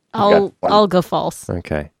 I'll go false.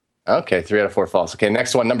 Okay. Okay, 3 out of 4 false. Okay,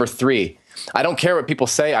 next one, number 3. I don't care what people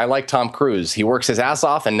say. I like Tom Cruise. He works his ass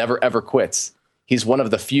off and never ever quits. He's one of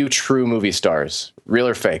the few true movie stars. Real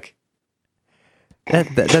or fake?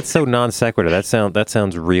 That's so non sequitur. That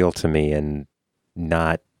sounds real to me and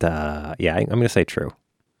not. I'm going to say true.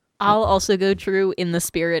 I'll also go true in the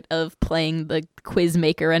spirit of playing the quiz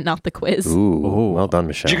maker and not the quiz. Ooh, well done,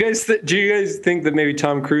 Michelle. Do you guys think that maybe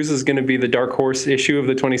Tom Cruise is going to be the dark horse issue of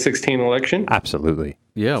the 2016 election? Absolutely.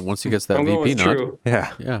 Yeah, once he gets that I'm going VP with nod. true.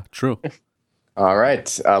 Yeah, true. All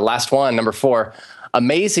right, last one, number 4.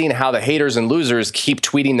 Amazing how the haters and losers keep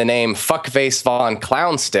tweeting the name Fuckface Von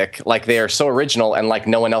Clownstick like they are so original and like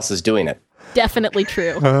no one else is doing it. Definitely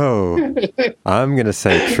true. Oh, I'm going to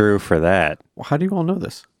say true for that. Well, how do you all know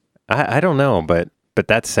this? I don't know, but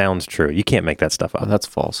that sounds true. You can't make that stuff up. Oh, that's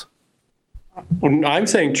false. Well, I'm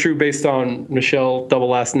saying true based on Michelle double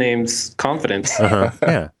last name's confidence.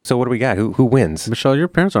 Yeah. So what do we got? Who wins? Michelle, your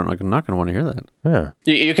parents aren't not going to want to hear that. Yeah.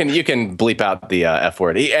 You can bleep out the F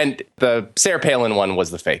word. And the Sarah Palin one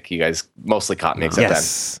was the fake. You guys mostly caught me except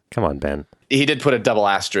Yes. Come on, Ben. Ben. He did put a double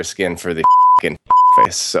asterisk in for the f***ing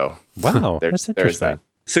face. So Wow, there's that's interesting. that.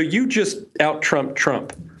 So you just out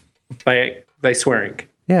Trump by swearing.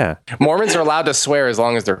 Yeah. Mormons are allowed to swear as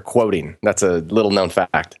long as they're quoting. That's a little known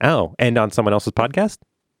fact. Oh, and on someone else's podcast?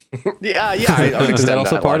 Yeah. I'll Is that extend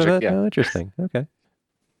also that part logic, of it? yeah. Oh, interesting. Okay. Do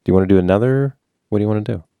you want to do another? What do you want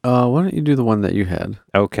to do? Why don't you do the one that you had?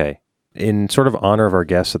 Okay. In sort of honor of our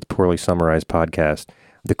guests at the Poorly Summarized podcast,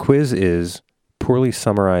 the quiz is poorly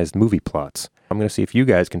summarized movie plots. I'm going to see if you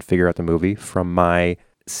guys can figure out the movie from my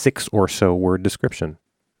 6 or so word description.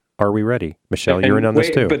 Are we ready? Michelle, you're in on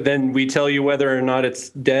this too. But then we tell you whether or not it's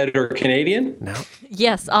dead or Canadian? No.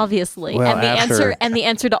 Yes, obviously. Well, and the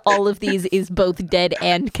answer to all of these is both dead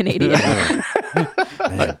and Canadian.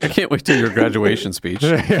 I can't wait till your graduation speech.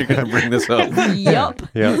 You're going to bring this up. Yup.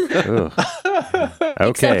 Yeah.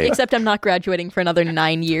 Okay. Except I'm not graduating for another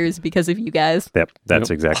 9 years because of you guys. Yep, that's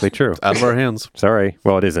exactly true. Out of our hands. Sorry.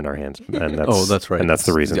 Well, it is in our hands. And that's, that's right. And that's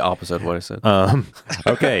the It's reason. the opposite of what I said.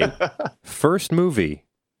 Okay. First movie.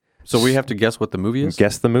 So we have to guess what the movie is?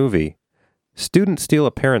 Guess the movie. Students steal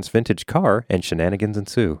a parent's vintage car and shenanigans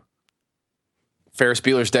ensue. Ferris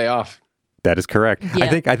Bueller's Day Off. That is correct.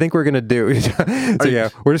 Yeah. I think we're gonna do. We're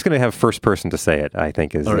just gonna have first person to say it. I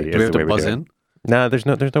think is All right, the, do we is have the to way we buzz do it. in? No,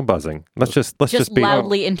 there's no buzzing. Let's just be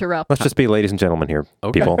loudly interrupt. Let's just be ladies and gentlemen here,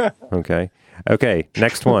 Okay. people. Okay.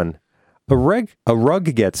 Next one. A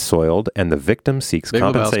rug gets soiled and the victim seeks Big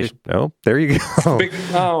compensation. Oh, there you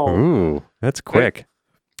go. Ooh, that's quick.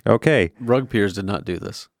 Okay. Rug Piers did not do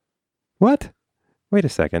this. What? Wait a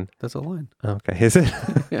second. That's a line. Okay, is it?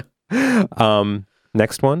 Yeah.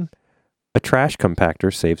 Next one. A trash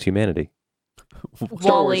compactor saves humanity.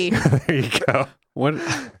 Wally. There you go. What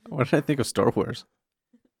did I think of Star Wars?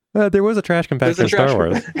 There was a trash compactor in There's a Star trash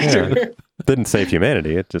Wars. compactor. Yeah. Didn't save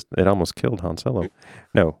humanity. It almost killed Han Solo.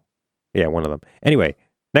 No. Yeah, one of them. Anyway,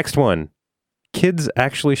 next one. Kids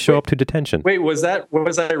actually show up to detention. Wait, was I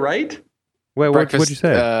right? Wait, what'd you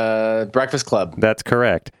say? Breakfast Club. That's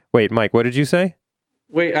correct. Wait, Mike, what did you say?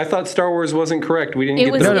 Wait, I thought Star Wars wasn't correct. We didn't It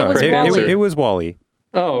get was- the it was Wall-E. It was Wall-E.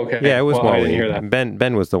 Oh, okay. Yeah, it was well, Wall-E. I didn't hear that.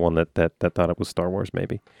 Ben was the one that thought it was Star Wars,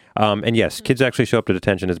 maybe. And yes, kids actually show up to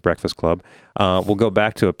detention as Breakfast Club. We'll go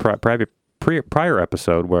back to a prior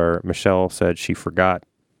episode where Michelle said she forgot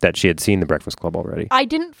that she had seen the Breakfast Club already. I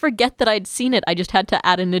didn't forget that I'd seen it. I just had to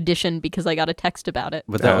add an addition because I got a text about it.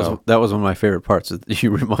 But that was one of my favorite parts. You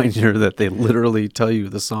remind her that they literally tell you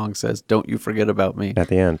the song says, "Don't you forget about me." At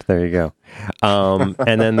the end, there you go.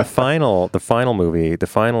 And then the final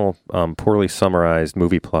poorly summarized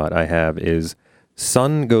movie plot I have is: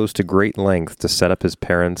 son goes to great lengths to set up his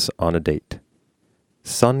parents on a date.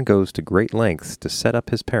 Son goes to great lengths to set up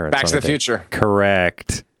his parents. Back on to a the date. Future.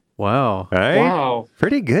 Correct. Wow. Right? Wow.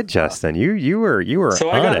 Pretty good, Justin. You were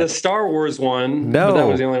So on I got it. the Star Wars one. No. But that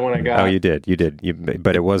was the only one I got. Oh, you did.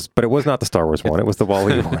 But it was not the Star Wars one. It was the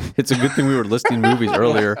Wall-E one. It's a good thing we were listing movies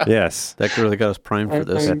earlier. Yes. That really got us primed for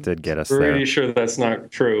this. That did get us Pretty there. sure that's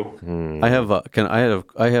not true. I have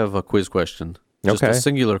a quiz question. Just Okay. a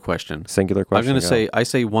singular question. Singular question. I'm going to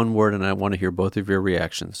say one word and I want to hear both of your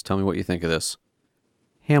reactions. Tell me what you think of this.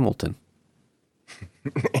 Hamilton.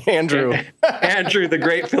 Andrew. Andrew, the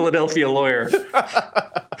great Philadelphia lawyer.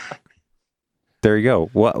 There you go.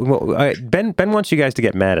 Well, Ben wants you guys to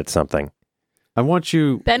get mad at something. I want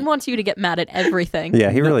you. Ben wants you to get mad at everything. Yeah,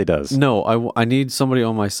 he really does. No, I need somebody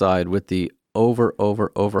on my side with the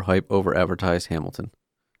overhype, over-advertised Hamilton.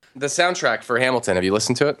 The soundtrack for Hamilton. Have you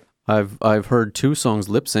listened to it? I've heard 2 songs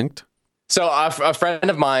lip synced. So a friend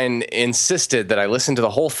of mine insisted that I listen to the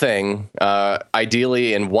whole thing,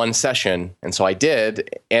 ideally in one session, and so I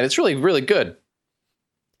did, and it's really, really good.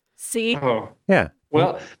 See? Oh, Yeah.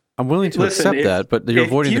 well, I'm willing to accept that, but you're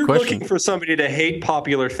avoiding the question. If you're looking for somebody to hate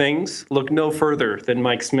popular things, look no further than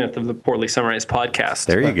Mike Smith of the Poorly Summarized podcast.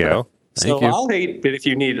 There you go. So I'll hate it if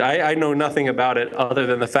you need. I know nothing about it other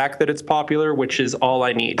than the fact that it's popular, which is all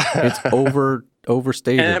I need. It's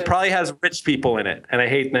overstated. And it probably has rich people in it, and I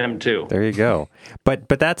hate them too. There you go. But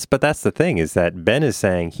that's the thing, is that Ben is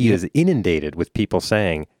saying he is inundated with people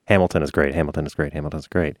saying Hamilton is great, Hamilton is great, Hamilton is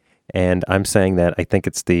great. And I'm saying that I think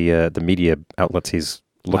it's the media outlets he's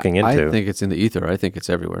looking into. I think it's in the ether. I think it's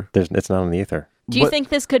everywhere. It's not in the ether. Do you think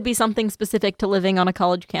this could be something specific to living on a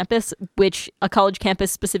college campus, which a college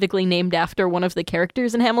campus specifically named after one of the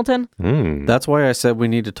characters in Hamilton? That's why I said we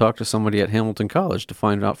need to talk to somebody at Hamilton College to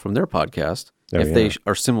find out from their podcast if they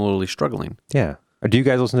are similarly struggling. Yeah. Do you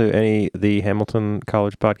guys listen to the Hamilton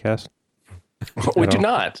College podcast? We do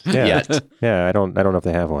not yet. yet. Yeah, I don't know if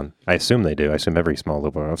they have one. I assume they do. I assume every small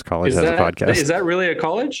liberal arts college has a podcast. Is that really a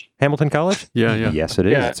college? Hamilton College? Yeah. Yes, it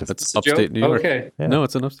is. Yeah, It's upstate New York. Okay. Yeah. No,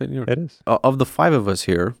 it's in upstate New York. It is. Of the five of us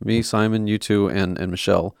here, me, Simon, you two, and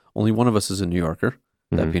Michelle, only one of us is a New Yorker,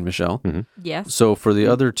 that being Michelle. Mm-hmm. Yes. So for the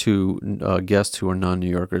other two guests who are non-New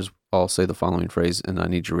Yorkers, I'll say the following phrase, and I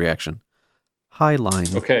need your reaction. High line.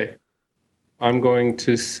 Okay. I'm going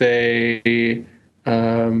to say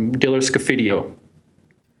Diller Scofidio.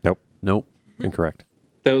 Nope. Incorrect.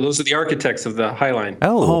 Those are the architects of the High Line.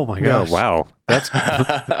 Oh my gosh. Wow. That's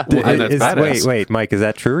badass. Wait, Mike, is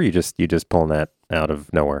that true? Or you just pulling that out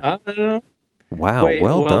of nowhere? I don't know. Wow.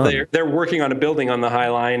 Well done. They're working on a building on the High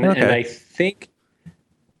Line, Okay. and I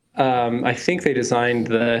think they designed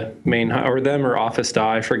the main or them or Office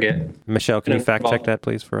Daw. I forget. Michelle, can you fact check that,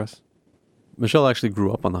 please, for us? Michelle actually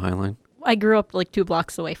grew up on the High Line. I grew up like 2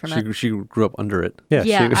 blocks away from it. She grew up under it. Yeah,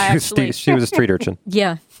 Yeah, she was a street urchin.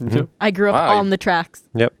 Yeah. I grew up on the tracks.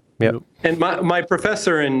 Yep. And my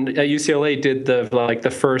professor at UCLA did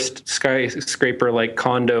the first skyscraper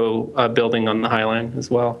condo building on the High Line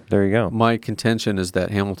as well. There you go. My contention is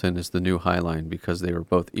that Hamilton is the new High Line because they were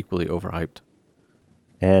both equally overhyped.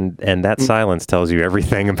 And that silence tells you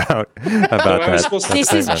everything about that.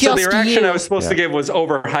 This is So just the reaction you. I was supposed to give was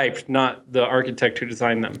overhyped, not the architect who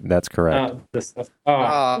designed them. That's correct. This stuff.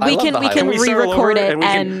 We can re-record it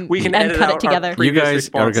and cut it together. You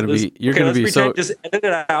guys are going to be. You're going to be so. Just edit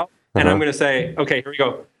it out, and I'm going to say, okay, here we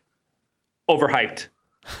go. Overhyped.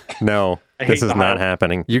 No, this is not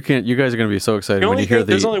happening. You guys are going to be so excited when you hear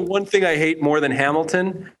There's only one thing I hate more than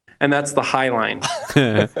Hamilton, and that's the High Line.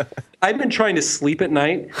 I've been trying to sleep at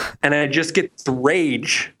night, and I just get this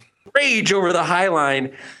rage over the High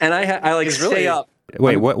Line, and I stay up.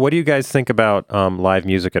 Wait, what do you guys think about live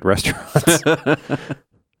music at restaurants?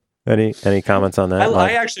 Any comments on that?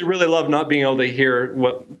 I actually really love not being able to hear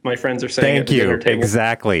what my friends are saying. Thank you.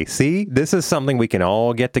 Exactly. See, this is something we can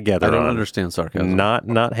all get together on. I don't understand sarcasm.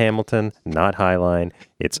 Not Hamilton, not High Line.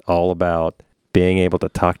 It's all about being able to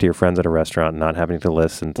talk to your friends at a restaurant, not having to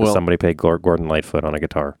listen to somebody play Gordon Lightfoot on a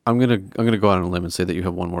guitar. I'm gonna go out on a limb and say that you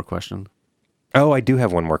have one more question. Oh, I do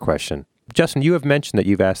have one more question. Justin, you have mentioned that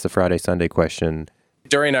you've asked the Friday Sunday question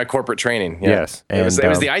during a corporate training. Yeah. Yes, it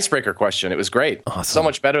was the icebreaker question. It was great. Awesome. So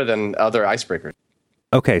much better than other icebreakers.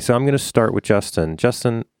 Okay, so I'm going to start with Justin.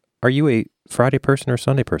 Justin, are you a Friday person or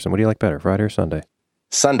Sunday person? What do you like better, Friday or Sunday?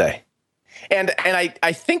 Sunday. And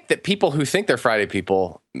I think that people who think they're Friday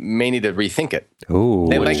people may need to rethink it. Ooh,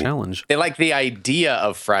 what a challenge. They like the idea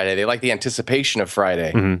of Friday. They like the anticipation of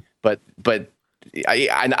Friday. Mm-hmm. But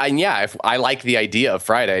I like the idea of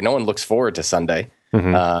Friday. No one looks forward to Sunday.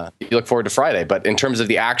 Mm-hmm. You look forward to Friday. But in terms of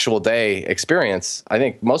the actual day experience, I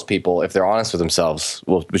think most people, if they're honest with themselves,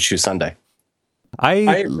 will choose Sunday.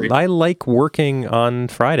 I like working on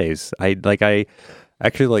Fridays. I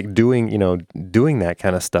actually like doing that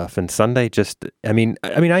kind of stuff. And Sunday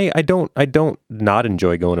I don't not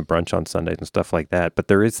enjoy going to brunch on Sundays and stuff like that. But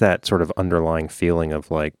there is that sort of underlying feeling of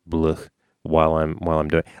like blech while I'm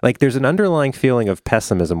doing, like, there's an underlying feeling of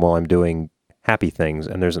pessimism while I'm doing happy things,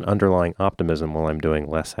 and there's an underlying optimism while I'm doing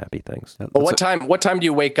less happy things. Well, what time do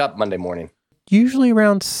you wake up Monday morning? Usually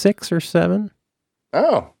around 6 or 7.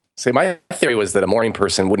 Oh. See, my theory was that a morning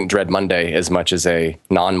person wouldn't dread Monday as much as a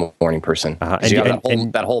non-morning person. You have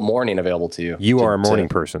that whole morning available to you. You are a morning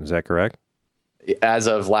person, is that correct? As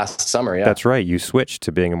of last summer, yeah. That's right. You switched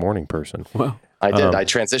to being a morning person. Well, I did. I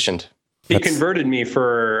transitioned. He converted me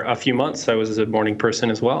for a few months. I was a morning person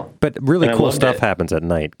as well. But really cool stuff happens at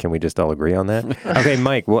night. Can we just all agree on that? Okay,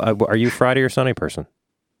 Mike, are you Friday or Sunday person?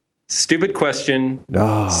 Stupid question.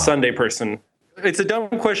 Sunday person. It's a dumb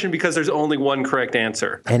question because there's only one correct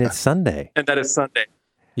answer. And it's Sunday. And that is Sunday.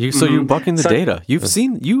 You're bucking the data.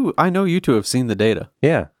 I know you two have seen the data.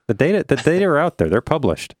 Yeah. The data are out there. They're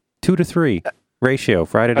published. 2 to 3 ratio,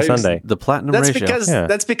 Friday to Sunday. The platinum ratio.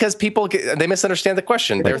 That's because people they misunderstand the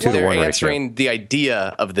question. They're answering the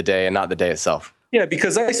idea of the day and not the day itself. Yeah,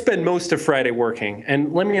 because I spend most of Friday working.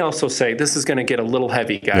 And let me also say, this is going to get a little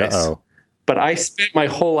heavy, guys. Uh-oh. But I spent my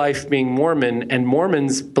whole life being Mormon, and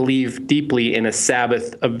Mormons believe deeply in a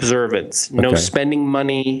Sabbath observance. No spending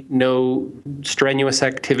money, no strenuous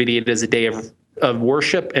activity. It is a day of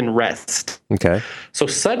worship and rest. Okay. So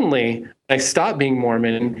suddenly, I stopped being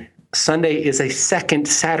Mormon. Sunday is a second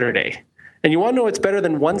Saturday. And you want to know what's better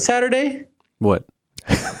than one Saturday? What?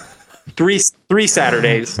 Three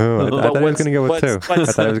Saturdays. Oh, I thought I was going to go with 2. I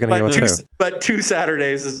thought I was going to go with 2. But 2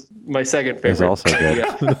 Saturdays is my second favorite. It's also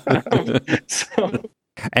good.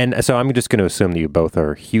 And so I'm just going to assume that you both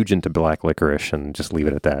are huge into black licorice and just leave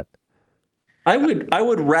it at that. I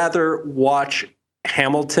would rather watch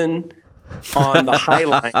Hamilton on the High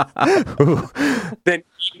Line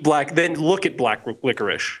than look at black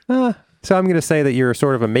licorice. So I'm going to say that you're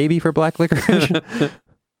sort of a maybe for black licorice.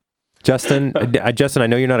 Justin, I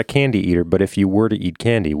know you're not a candy eater, but if you were to eat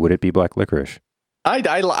candy, would it be black licorice?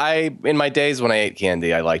 I in my days when I ate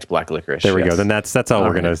candy, I liked black licorice. There we go. Then that's all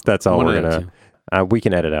we're gonna. We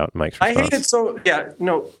can edit out Mike's response. I hate it so. Yeah,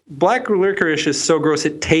 no. Black licorice is so gross.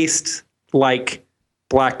 It tastes like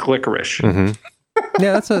black licorice. Mm-hmm.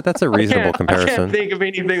 Yeah, that's a reasonable comparison. I can't think of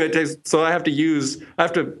anything that tastes. So I have to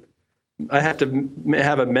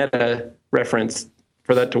have a meta reference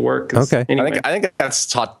for that to work. Okay. Anyway. I think that's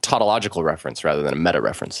tautological reference rather than a meta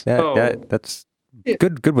reference. That's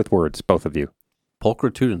good with words, both of you.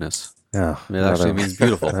 Pulchritudinous. Oh, it actually means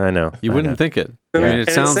beautiful. I know. You wouldn't think it. I mean, it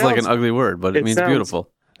sounds like an ugly word, but it means beautiful.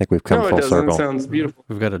 I think we've come full circle. It sounds beautiful.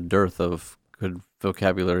 We've got a dearth of good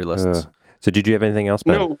vocabulary lessons. So did you have anything else,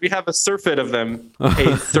 Ben? No, we have a surfeit of them.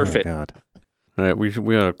 A surfeit. Oh, God. All right, we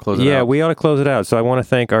ought to close it out. Yeah, we ought to close it out. So I want to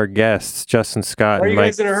thank our guests, Justin Scott and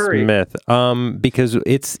Mike Smith, because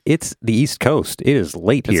it's the East Coast. It is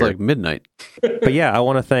late here. It's like midnight. But yeah, I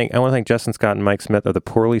want to thank Justin Scott and Mike Smith of the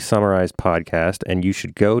Poorly Summarized podcast, and you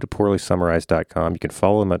should go to poorlysummarized.com. You can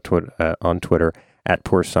follow them on Twitter at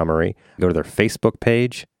Poor Summary. Go to their Facebook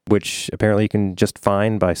page, which apparently you can just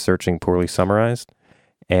find by searching Poorly Summarized.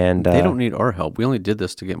 And they don't need our help. We only did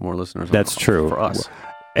this to get more listeners. That's true for us.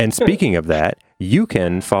 And speaking of that, you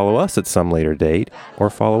can follow us at some later date or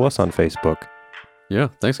follow us on Facebook. Yeah,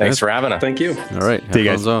 thanks, guys. Thanks for having us. Thank you. All right, see you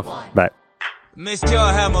guys. Off. Bye. Monsieur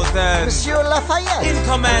Hamilton. Monsieur Lafayette. In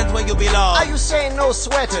command when you belong. Are you saying no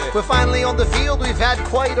sweat? We're finally on the field. We've had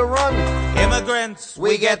quite a run. Immigrants,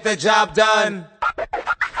 we get the job done.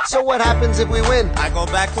 So what happens if we win? I go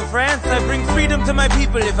back to France. I bring freedom to my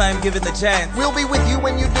people if I'm given the chance. We'll be with you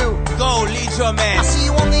when you do. Go, lead your man. I'll see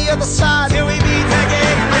you on the other side. Till we meet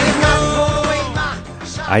again.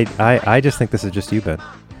 I just think this is just you, Ben.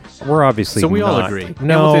 We're obviously so we not. all agree.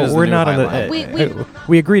 No, we're not on the.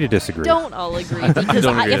 We agree to distree. Don't all agree because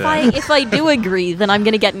if I do agree, then I'm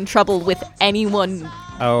going to get in trouble with anyone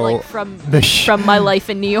from my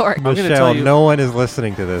life in New York. Michelle, no one is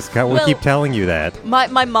listening to this. We keep telling you that.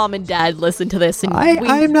 My mom and dad listen to this, and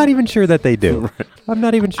I'm not even sure that they do. I'm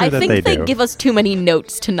not even sure that they do. I think they give us too many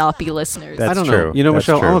notes to not be listeners. That's I don't true. know. You know, That's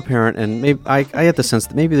Michelle, true. I'm a parent, and maybe I get the sense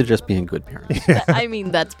that maybe they're just being good parents. I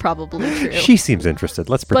mean, that's probably true. She seems interested.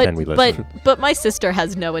 Let's pretend we listen. But my sister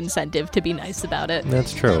has no incentive to be nice about it.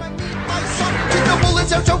 That's true. The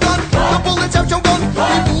bullets out your gun. The bullets out your gun.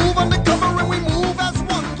 We move undercover and we move as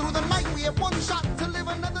one. Through the night we have one shot to live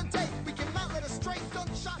another day. We cannot let a stray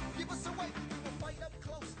gunshot give us